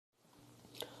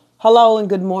Hello and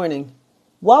good morning.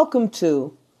 Welcome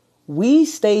to We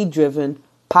Stay Driven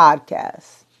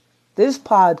podcast. This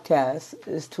podcast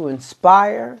is to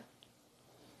inspire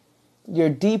your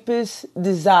deepest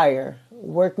desire,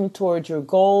 working towards your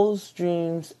goals,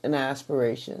 dreams, and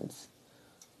aspirations.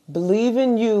 Believe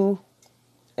in you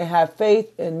and have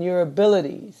faith in your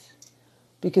abilities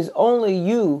because only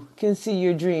you can see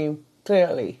your dream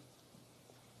clearly.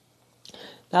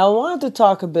 Now, I wanted to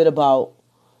talk a bit about,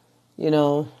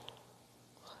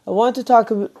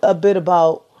 a bit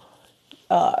about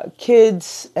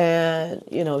kids and,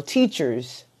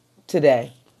 teachers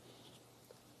today.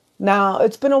 Now,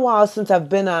 it's been a while since I've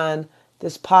been on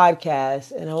this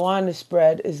podcast, and I want to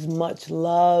spread as much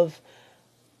love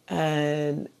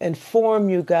and inform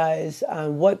you guys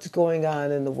on what's going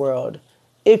on in the world,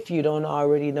 if you don't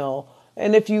already know.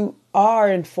 And if you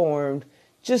are informed,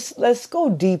 just let's go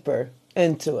deeper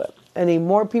into it. I need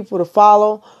more people to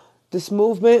follow this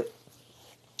movement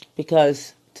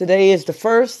because today is the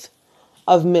first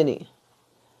of many.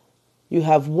 You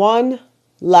have one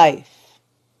life.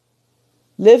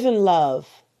 Live in love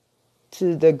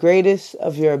to the greatest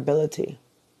of your ability.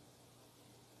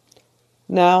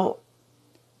 Now,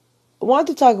 I want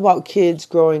to talk about kids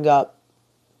growing up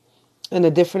in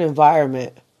a different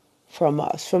environment from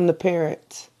us, from the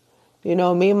parents.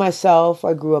 Me and myself,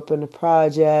 I grew up in the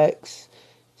projects,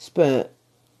 spent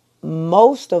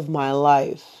most of my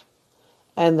life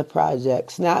in the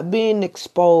projects, not being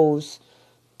exposed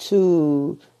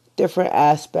to different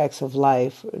aspects of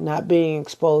life, not being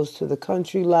exposed to the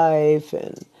country life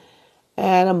and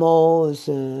animals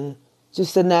and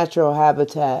just the natural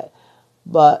habitat.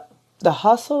 But the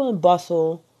hustle and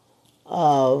bustle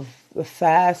of the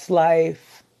fast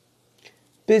life,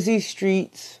 busy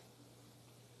streets,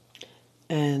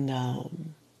 and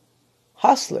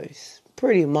hustlers,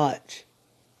 pretty much.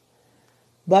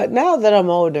 But now that I'm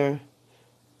older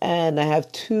and I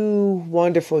have two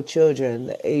wonderful children,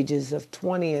 the ages of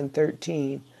 20 and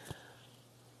 13,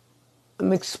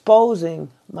 I'm exposing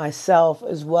myself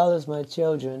as well as my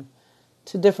children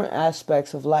to different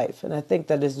aspects of life. And I think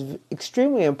that is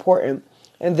extremely important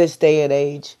in this day and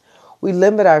age. We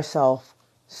limit ourselves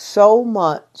so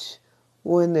much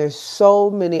when there's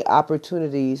so many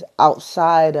opportunities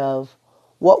outside of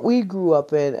what we grew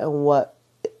up in and what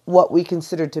we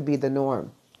consider to be the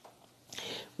norm.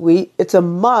 It's a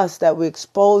must that we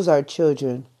expose our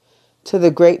children to the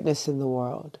greatness in the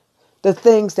world, the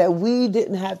things that we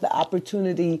didn't have the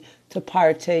opportunity to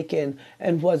partake in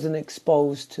and wasn't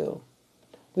exposed to.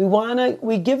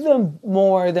 We give them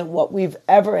more than what we've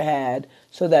ever had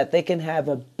so that they can have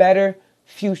a better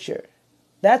future.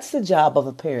 That's the job of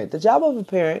a parent. The job of a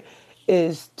parent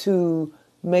is to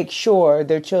make sure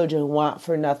their children want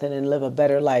for nothing and live a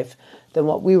better life than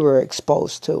what we were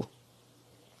exposed to.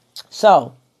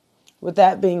 So, with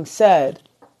that being said,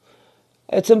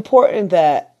 it's important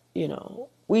that,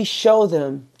 we show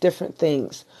them different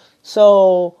things.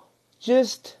 So,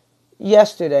 just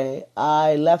yesterday,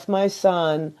 I left my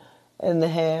son in the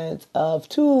hands of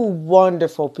two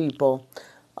wonderful people,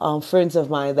 friends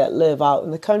of mine that live out in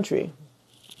the country.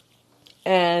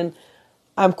 And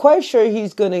I'm quite sure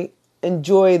he's going to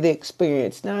enjoy the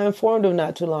experience. Now, I informed him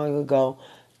not too long ago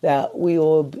that we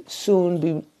will soon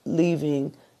be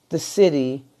leaving the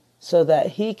city so that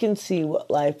he can see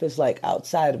what life is like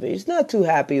outside of it. He's not too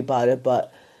happy about it,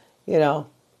 but,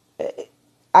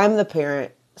 I'm the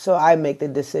parent, so I make the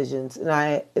decisions,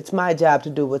 and it's my job to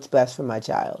do what's best for my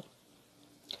child.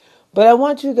 But I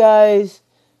want you guys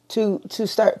to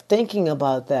start thinking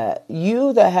about that.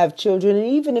 You that have children, and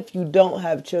even if you don't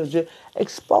have children,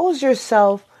 expose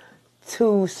yourself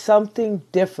to something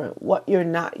different, what you're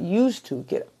not used to.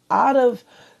 Get out of,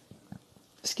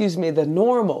 the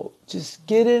normal. Just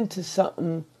get into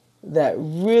something that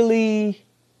really,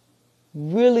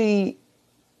 really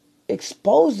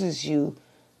exposes you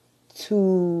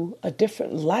to a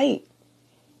different light,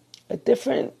 a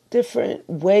different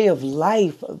way of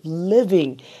life, of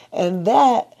living. And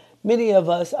that many of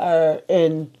us are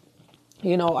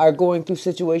are going through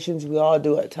situations. We all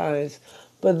do at times.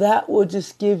 But that will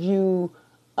just give you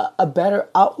a better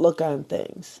outlook on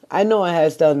things. I know it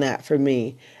has done that for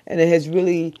me. And it has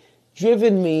really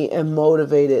driven me and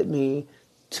motivated me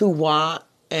to want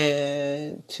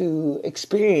and to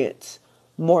experience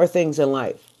more things in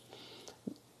life.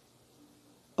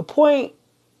 Another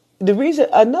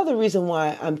reason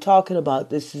why I'm talking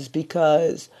about this is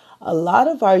because a lot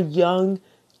of our young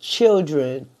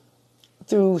children,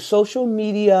 through social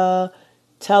media,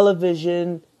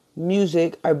 television,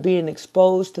 music, are being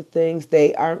exposed to things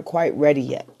they aren't quite ready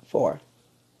yet for.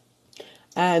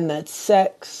 And that's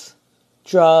sex,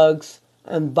 drugs,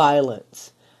 and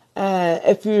violence. And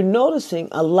if you're noticing,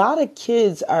 a lot of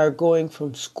kids are going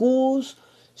from schools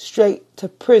straight to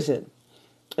prison.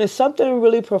 It's something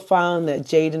really profound that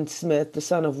Jaden Smith, the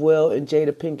son of Will and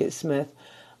Jada Pinkett Smith,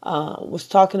 was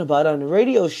talking about on the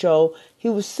radio show. He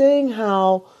was saying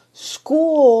how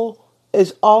school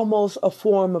is almost a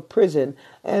form of prison.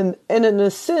 And in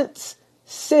a sense,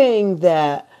 saying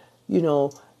that, you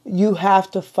know, you have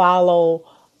to follow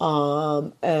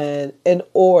an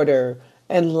order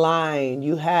and line.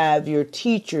 You have your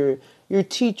teacher. Your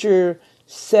teacher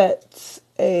sets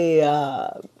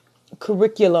a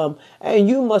curriculum and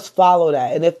you must follow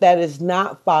that. And if that is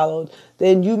not followed,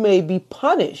 then you may be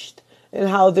punished. And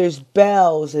how there's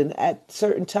bells, and at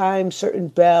certain times, certain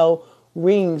bell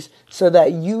rings so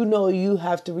that you know you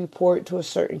have to report to a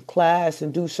certain class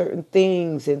and do certain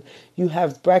things, and you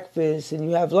have breakfast and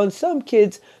you have lunch. Some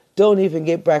kids don't even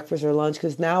get breakfast or lunch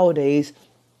because nowadays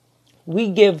we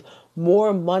give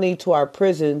more money to our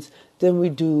prisons than we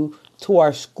do to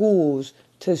our schools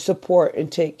to support and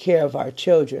take care of our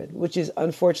children, which is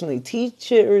unfortunately,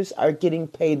 teachers are getting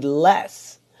paid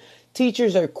less.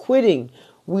 Teachers are quitting.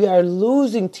 We are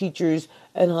losing teachers,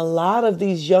 and a lot of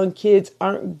these young kids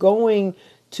aren't going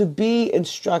to be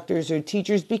instructors or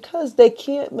teachers because they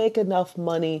can't make enough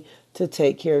money to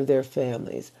take care of their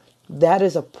families. That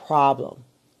is a problem.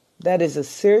 That is a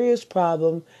serious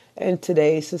problem in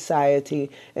today's society,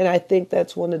 and I think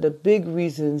that's one of the big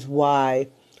reasons why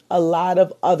a lot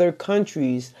of other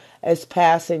countries is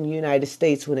passing the United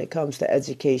States when it comes to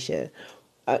education.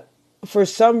 For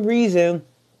some reason,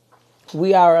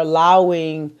 we are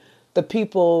allowing the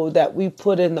people that we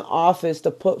put in the office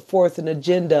to put forth an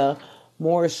agenda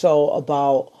more so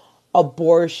about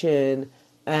abortion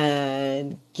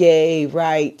and gay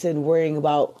rights and worrying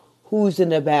about who's in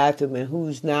the bathroom and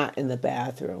who's not in the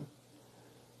bathroom.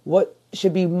 What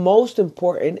should be most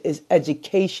important is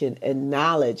education and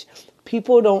knowledge.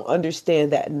 People don't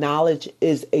understand that knowledge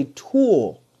is a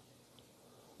tool.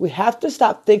 We have to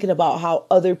stop thinking about how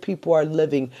other people are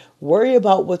living. Worry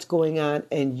about what's going on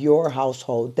in your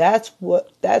household. That's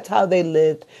how they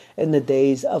lived in the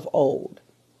days of old.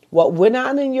 What went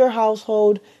on in your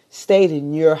household stayed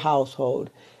in your household.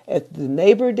 If the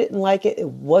neighbor didn't like it, it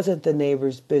wasn't the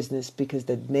neighbor's business because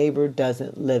the neighbor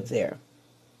doesn't live there.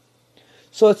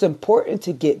 So it's important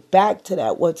to get back to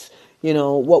that. What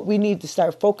we need to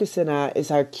start focusing on is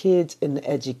our kids in the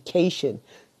education.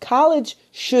 College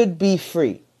should be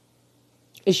free.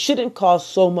 It shouldn't cost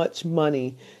so much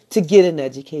money to get an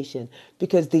education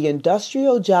because the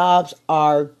industrial jobs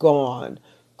are gone.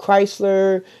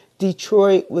 Chrysler,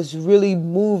 Detroit was really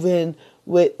moving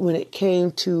when it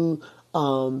came to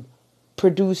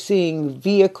producing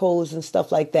vehicles and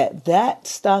stuff like that. That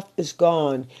stuff is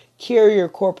gone. Carrier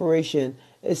Corporation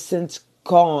is since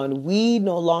gone. We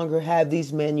no longer have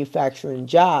these manufacturing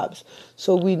jobs.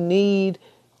 So we need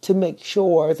to make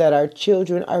sure that our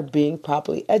children are being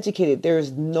properly educated. There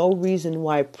is no reason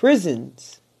why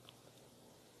prisoners,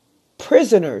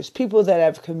 people that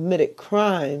have committed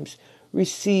crimes,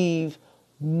 receive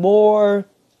more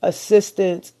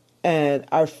assistance and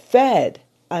are fed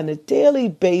on a daily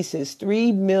basis,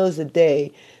 3 meals a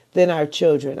day, than our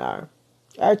children are.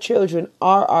 Our children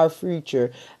are our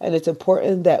future, and it's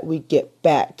important that we get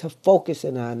back to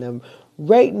focusing on them.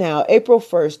 Right now, April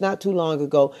 1st, not too long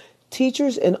ago,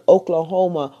 teachers in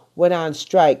Oklahoma went on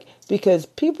strike because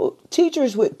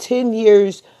teachers with 10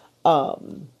 years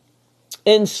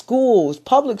in schools,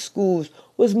 public schools,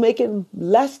 was making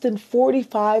less than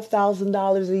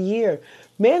 $45,000 a year.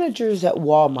 Managers at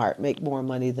Walmart make more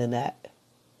money than that.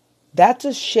 That's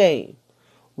a shame.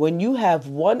 When you have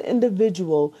one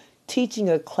individual teaching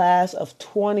a class of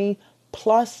 20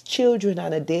 plus children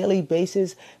on a daily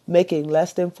basis making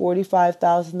less than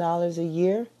 $45,000 a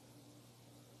year,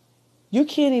 you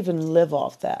can't even live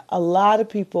off that. A lot of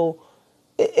people,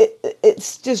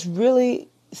 it's just really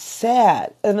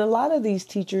sad. And a lot of these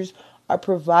teachers are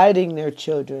providing their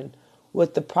children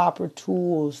with the proper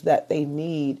tools that they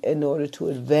need in order to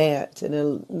advance and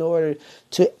in order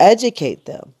to educate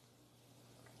them.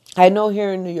 I know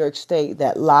here in New York State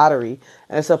that lottery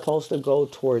is supposed to go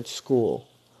towards school.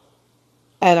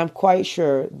 And I'm quite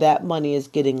sure that money is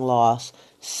getting lost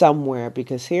somewhere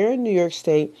because here in New York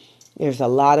State, there's a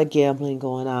lot of gambling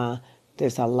going on.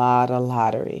 There's a lot of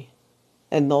lottery.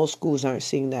 And those schools aren't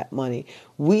seeing that money.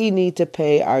 We need to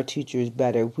pay our teachers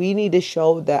better. We need to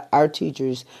show that our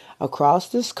teachers across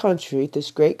this country,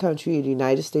 this great country, the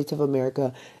United States of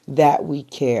America, that we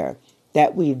care,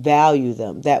 that we value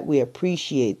them, that we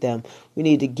appreciate them. We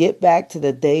need to get back to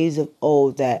the days of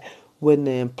old that when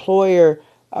the employer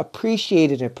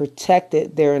appreciated and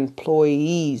protected their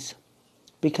employees,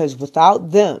 because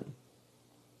without them,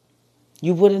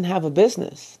 You wouldn't have a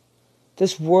business.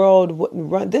 This world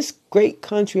wouldn't run. This great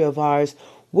country of ours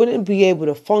wouldn't be able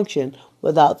to function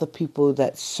without the people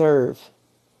that serve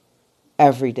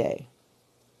every day.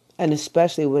 And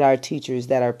especially with our teachers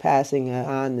that are passing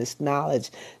on this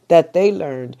knowledge that they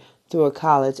learned through a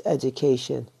college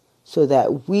education so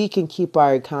that we can keep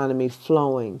our economy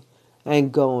flowing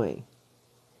and going.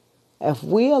 If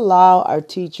we allow our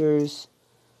teachers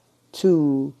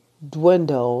to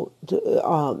dwindle,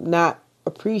 not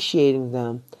appreciating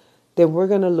them, then we're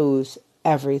going to lose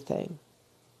everything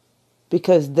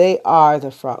because they are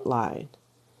the front line.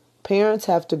 Parents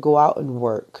have to go out and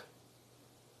work.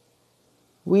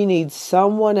 We need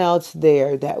someone else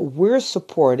there that we're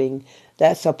supporting,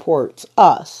 that supports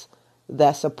us,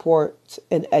 that supports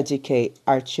and educate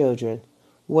our children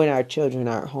when our children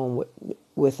aren't home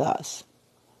with us.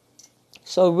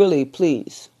 So really,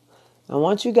 please, I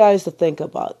want you guys to think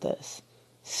about this.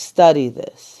 Study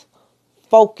this.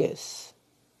 Focus.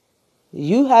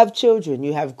 You have children.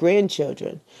 You have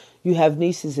grandchildren. You have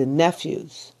nieces and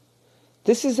nephews.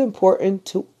 This is important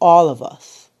to all of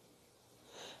us.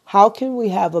 How can we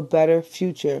have a better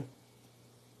future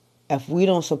if we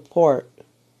don't support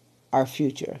our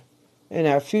future? And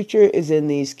our future is in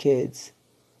these kids.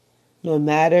 No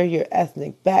matter your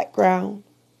ethnic background,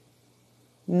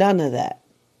 none of that.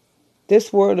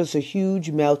 This world is a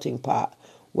huge melting pot.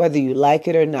 Whether you like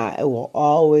it or not, it will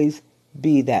always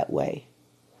be that way.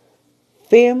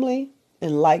 Family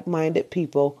and like-minded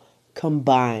people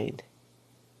combined,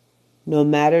 no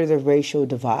matter the racial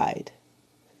divide.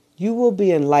 You will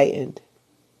be enlightened.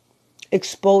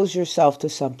 Expose yourself to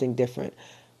something different.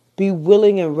 Be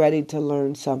willing and ready to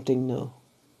learn something new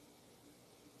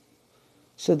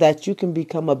so that you can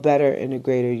become a better and a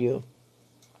greater you.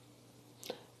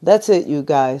 That's it, you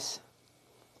guys.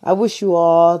 I wish you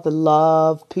all the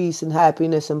love, peace, and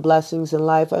happiness and blessings in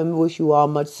life. I wish you all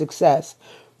much success.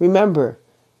 Remember,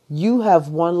 you have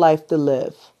one life to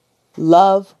live.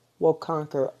 Love will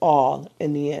conquer all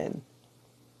in the end.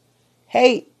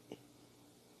 Hate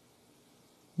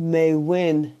may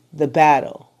win the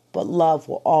battle, but love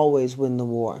will always win the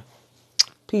war.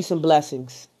 Peace and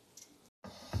blessings.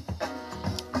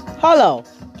 Hello.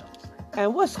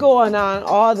 And what's going on,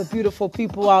 all the beautiful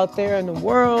people out there in the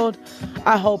world?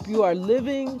 I hope you are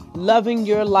living, loving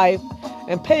your life,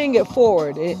 and paying it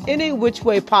forward in any which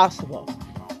way possible.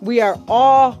 We are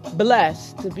all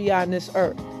blessed to be on this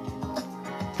earth.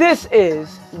 This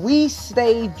is We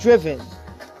Stay Driven.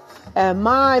 And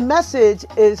my message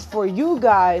is for you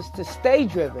guys to stay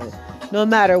driven. No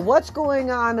matter what's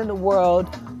going on in the world,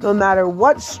 no matter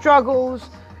what struggles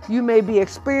you may be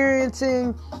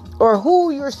experiencing, or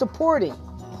who you're supporting.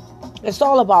 It's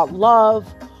all about love,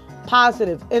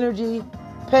 positive energy,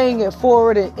 paying it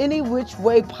forward in any which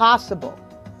way possible.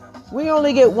 We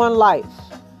only get one life.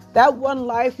 That one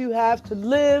life you have to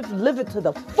live it to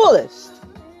the fullest.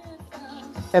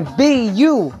 And be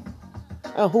you.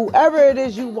 And whoever it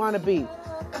is you want to be.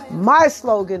 My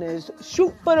slogan is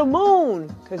shoot for the moon.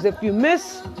 Because if you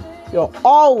miss, you'll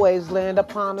always land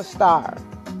upon a star.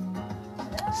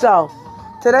 So,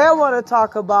 today I want to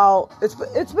talk about,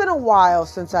 it's been a while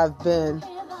since I've been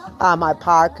on my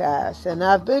podcast, and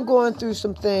I've been going through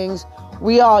some things.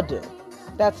 We all do.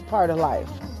 That's a part of life.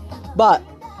 But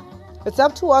it's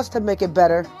up to us to make it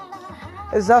better.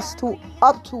 It's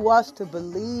up to us to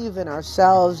believe in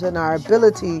ourselves and our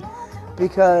ability,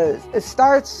 because it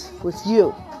starts with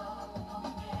you.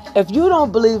 If you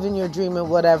don't believe in your dream and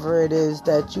whatever it is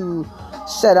that you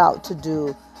set out to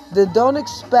do, then don't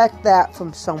expect that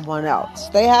from someone else.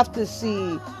 They have to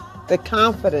see the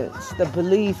confidence, the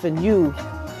belief in you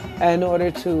in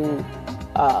order to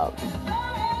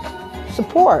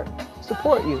support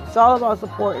you. It's all about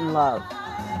support and love.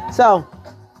 So,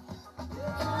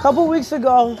 a couple weeks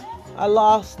ago, I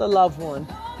lost a loved one.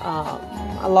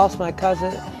 I lost my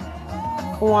cousin,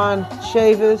 Juan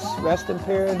Chavis. Rest in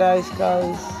paradise,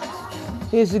 cuz.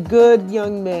 He's a good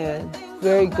young man,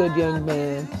 very good young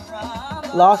man.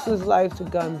 Lost his life to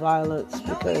gun violence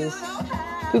because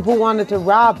people wanted to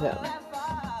rob him.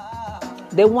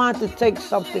 They wanted to take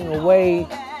something away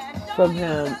from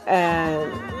him.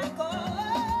 And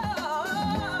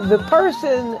the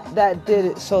person that did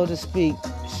it, so to speak,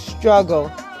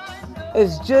 struggle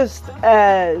is just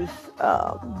as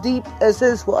deep as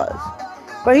his was.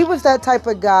 But he was that type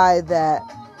of guy that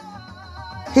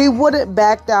he wouldn't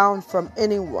back down from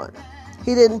anyone.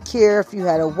 He didn't care if you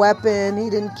had a weapon. He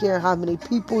didn't care how many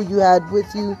people you had with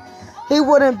you. He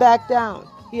wouldn't back down.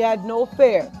 He had no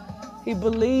fear. He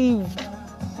believed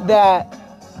that,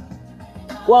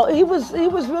 well, he was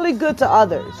really good to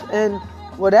others. And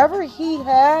whatever he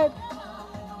had,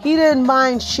 he didn't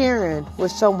mind sharing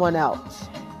with someone else.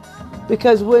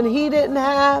 Because when he didn't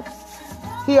have,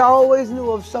 he always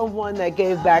knew of someone that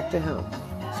gave back to him.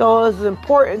 So it was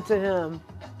important to him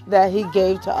that he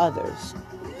gave to others.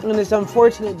 And it's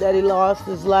unfortunate that he lost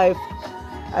his life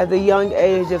at the young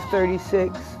age of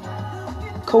 36.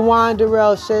 Kawan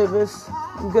Darrell Chavis,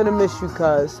 I'm going to miss you,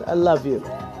 cuz. I love you.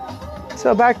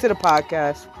 So back to the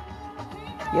podcast.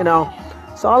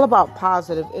 It's all about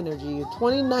positive energy. In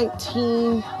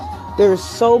 2019, there's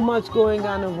so much going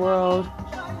on in the world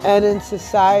and in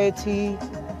society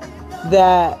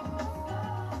that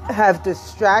have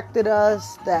distracted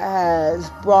us, that has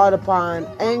brought upon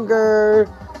anger,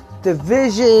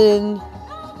 division,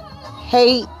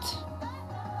 hate.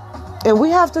 And we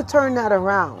have to turn that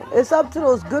around. It's up to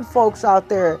those good folks out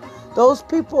there, those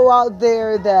people out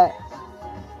there that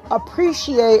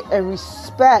appreciate and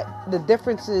respect the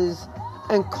differences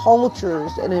in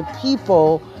cultures and in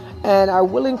people and are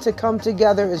willing to come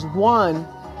together as one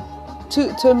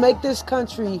to make this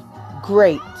country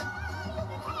great.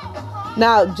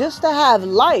 Now, just to have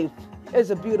life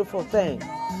is a beautiful thing.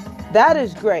 That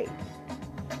is great.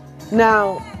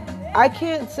 Now, I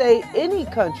can't say any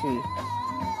country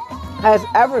has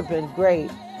ever been great.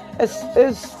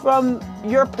 It's from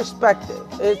your perspective.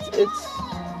 It's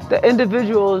the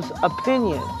individual's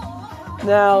opinion.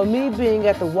 Now, me being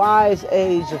at the wise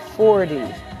age of 40,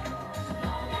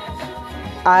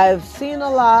 I've seen a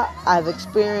lot. I've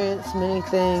experienced many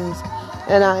things.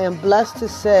 And I am blessed to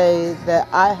say that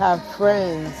I have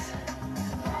friends.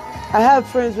 I have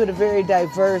friends with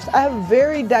I have a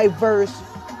very diverse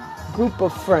group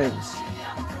of friends.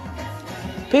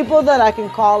 People that I can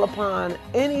call upon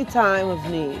any time of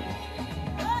need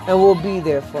and will be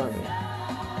there for me.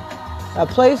 A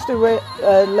place to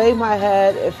lay my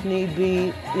head if need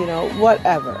be,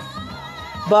 whatever.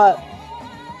 But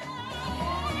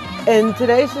in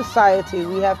today's society,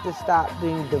 we have to stop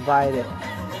being divided.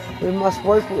 We must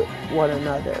work with one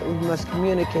another. We must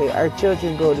communicate. Our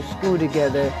children go to school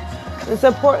together. It's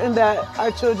important that our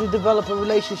children develop a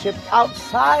relationship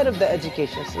outside of the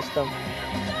education system.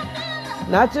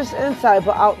 Not just inside,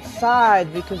 but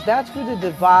outside, because that's where the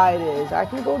divide is. I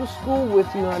can go to school with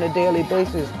you on a daily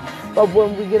basis, but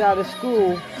when we get out of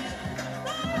school,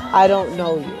 I don't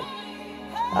know you.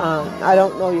 I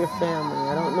don't know your family.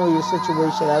 I don't know your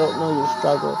situation. I don't know your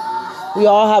struggle. We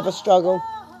all have a struggle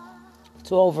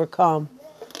to overcome.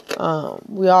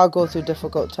 We all go through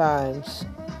difficult times.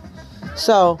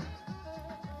 So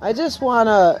I just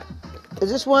wanted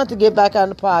to get back on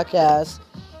the podcast,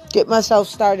 get myself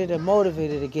started and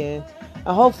motivated again, and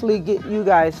hopefully get you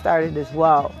guys started as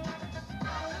well.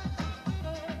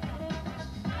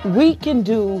 We can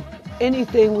do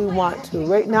anything we want to.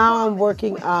 Right now I'm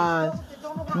working on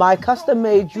my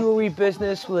custom-made jewelry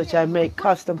business, which I make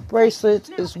custom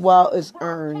bracelets as well as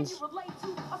urns.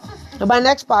 In my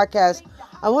next podcast,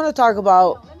 I want to talk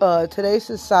about today's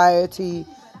society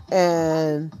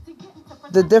and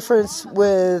the difference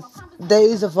with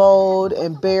days of old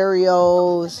and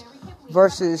burials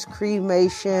versus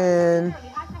cremation,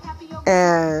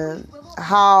 and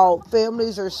how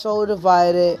families are so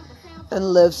divided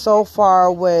and live so far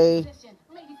away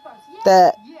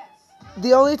that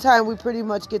the only time we pretty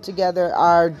much get together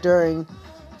are during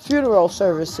funeral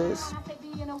services.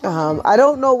 I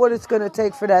don't know what it's going to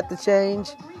take for that to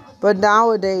change, but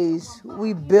nowadays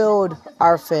we build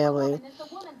our family.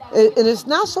 And it's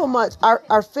not so much,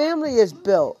 our family is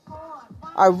built.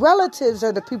 Our relatives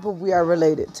are the people we are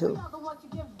related to,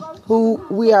 who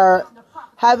we are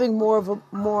having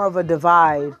more of a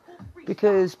divide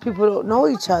because people don't know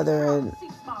each other. And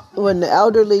when the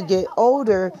elderly get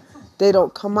older, they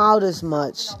don't come out as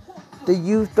much. The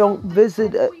youth don't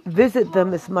visit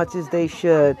them as much as they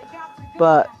should.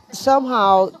 But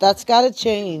somehow that's got to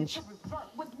change.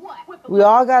 We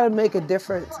all got to make a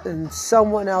difference in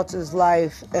someone else's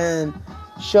life and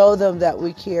show them that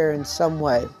we care in some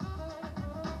way.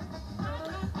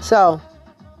 So,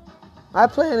 my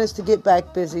plan is to get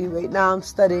back busy. Right now I'm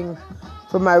studying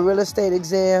for my real estate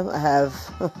exam. I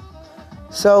have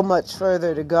so much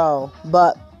further to go.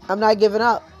 But I'm not giving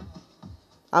up.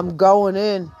 I'm going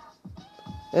in.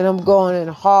 And I'm going in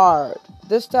hard.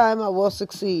 This time I will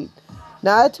succeed.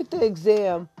 Now, I took the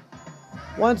exam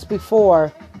once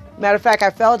before. Matter of fact, I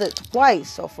failed it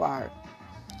twice so far.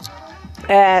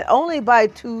 And only by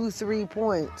 2-3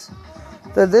 points.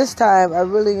 So this time, I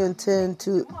really intend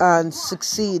on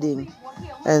succeeding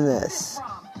in this.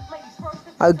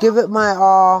 I'll give it my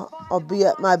all. I'll be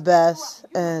at my best.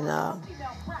 And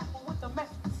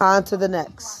on to the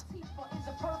next.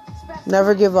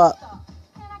 Never give up.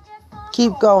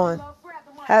 Keep going.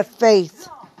 Have faith.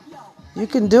 You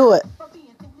can do it.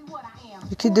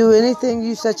 You can do anything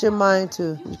you set your mind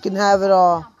to. You can have it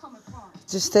all. It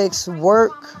just takes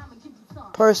work,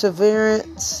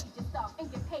 perseverance,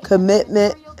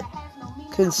 commitment,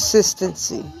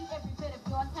 consistency,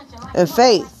 and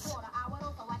faith.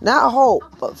 Not hope,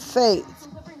 but faith.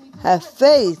 Have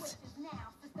faith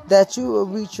that you will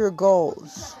reach your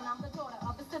goals.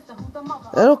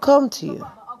 It'll come to you.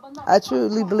 I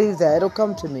truly believe that. It'll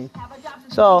come to me.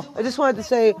 So I just wanted to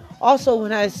say, also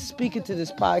when I speak into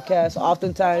this podcast,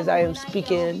 oftentimes I am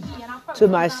speaking to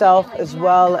myself as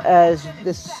well as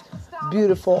this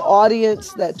beautiful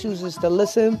audience that chooses to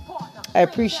listen. I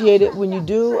appreciate it when you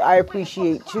do. I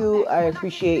appreciate you. I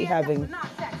appreciate having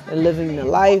and living the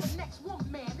life.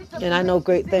 And I know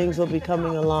great things will be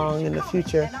coming along in the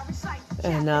future.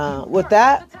 And with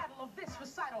that,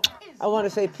 I want to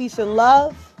say peace and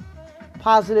love.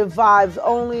 Positive vibes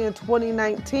only in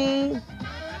 2019.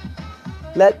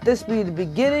 Let this be the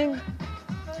beginning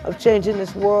of changing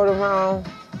this world around.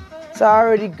 It's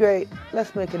already great.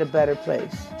 Let's make it a better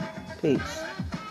place. Peace.